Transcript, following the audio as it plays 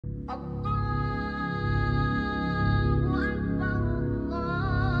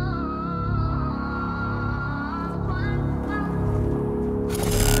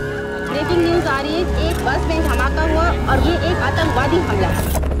हमारी एक बस में धमाका हुआ और ये एक आतंकवादी हमला।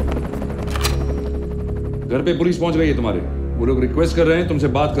 घर पे पुलिस पहुंच गई है तुम्हारे। वो लोग रिक्वेस्ट कर रहे हैं तुमसे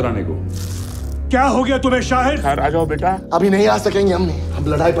बात कराने को। क्या हो गया तुम्हें शाहिद? आ जाओ बेटा। अभी नहीं आ सकेंगे हम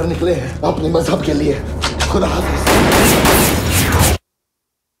लड़ाई पर निकले हैं अपने मजहब के लिए। खुदा हाफिज।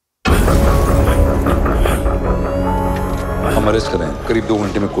 हम अरेस्ट करें, करीब 2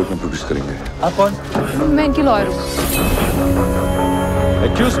 घंटे में कोर्ट में प्रोड्यूस करेंगे। आप कौन? मैं इनकी लॉयर हूँ।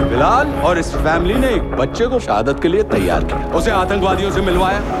 एक्यूज बिलाल और इस फैमिली ने एक बच्चे को शहादत के लिए तैयार किया, उसे आतंकवादियों से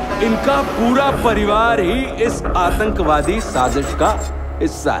मिलवाया। इनका पूरा परिवार ही इस आतंकवादी साजिश का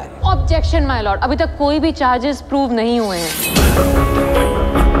हिस्सा है। ऑब्जेक्शन माय लॉर्ड, अभी तक कोई भी चार्जेस प्रूव नहीं हुए हैं।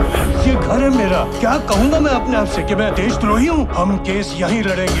 ये घर है मेरा। क्या कहूँगा मैं अपने आप से कि मैं देशद्रोही हूँ? हम केस यहीं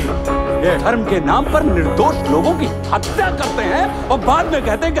लड़ेंगे। ये धर्म के नाम पर निर्दोष लोगों की हत्या करते हैं और बाद में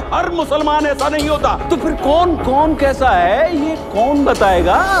कहते हैं कि हर मुसलमान ऐसा नहीं होता। तो फिर कौन कौन कैसा है ये कौन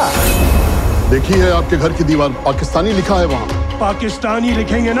बताएगा? देखी है आपके घर की दीवार, पाकिस्तानी लिखा है वहाँ। पाकिस्तानी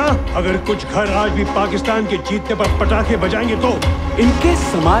लिखेंगे ना? अगर कुछ घर आज भी पाकिस्तान के जीतने पर पटाखे बजाएंगे तो? इनके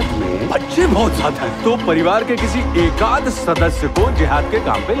समाज में बच्चे बहुत ज्यादा हैं, तो परिवार के किसी एकाध सदस्य को जिहाद के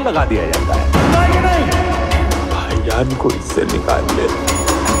काम पे लगा दिया जाता है। भाईजान को इससे निकाल ले।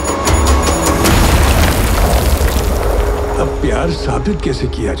 अब प्यार साबित कैसे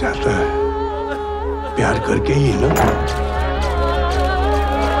किया जाता है? प्यार करके ही ना।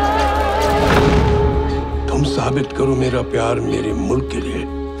 तुम साबित करो मेरा प्यार मेरे मुल्क के लिए,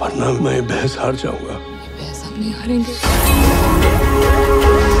 वरना मैं बहस हार जाऊंगा। बहस हम नहीं हारेंगे।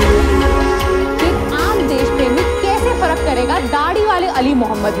 एक आम देश प्रेमी कैसे फर्क करेगा दाढ़ी वाले अली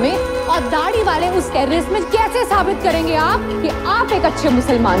मोहम्मद में और दाढ़ी वाले उस टेररिस्ट में? कैसे साबित करेंगे आप कि आप एक अच्छे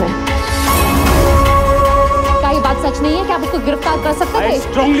मुसलमान हैं? क्या ये बात सच नहीं है कि आप उसको गिरफ्तार कर सकते थे? I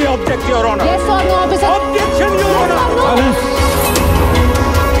strongly object, Your Honor. Yes or no, officer? Objection, Your Honor.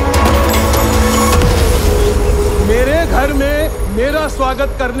 मेरे घर में मेरा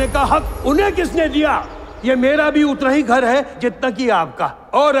स्वागत करने का हक उन्हें किसने दिया? ये मेरा भी उतना ही घर है जितना कि आपका।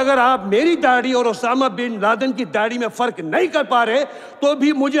 और अगर आप मेरी दाढ़ी और ओसामा बिन लादेन की दाढ़ी में फर्क नहीं कर पा रहे तो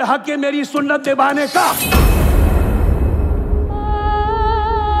भी मुझे हक है मेरी सुन्नत निभाने का।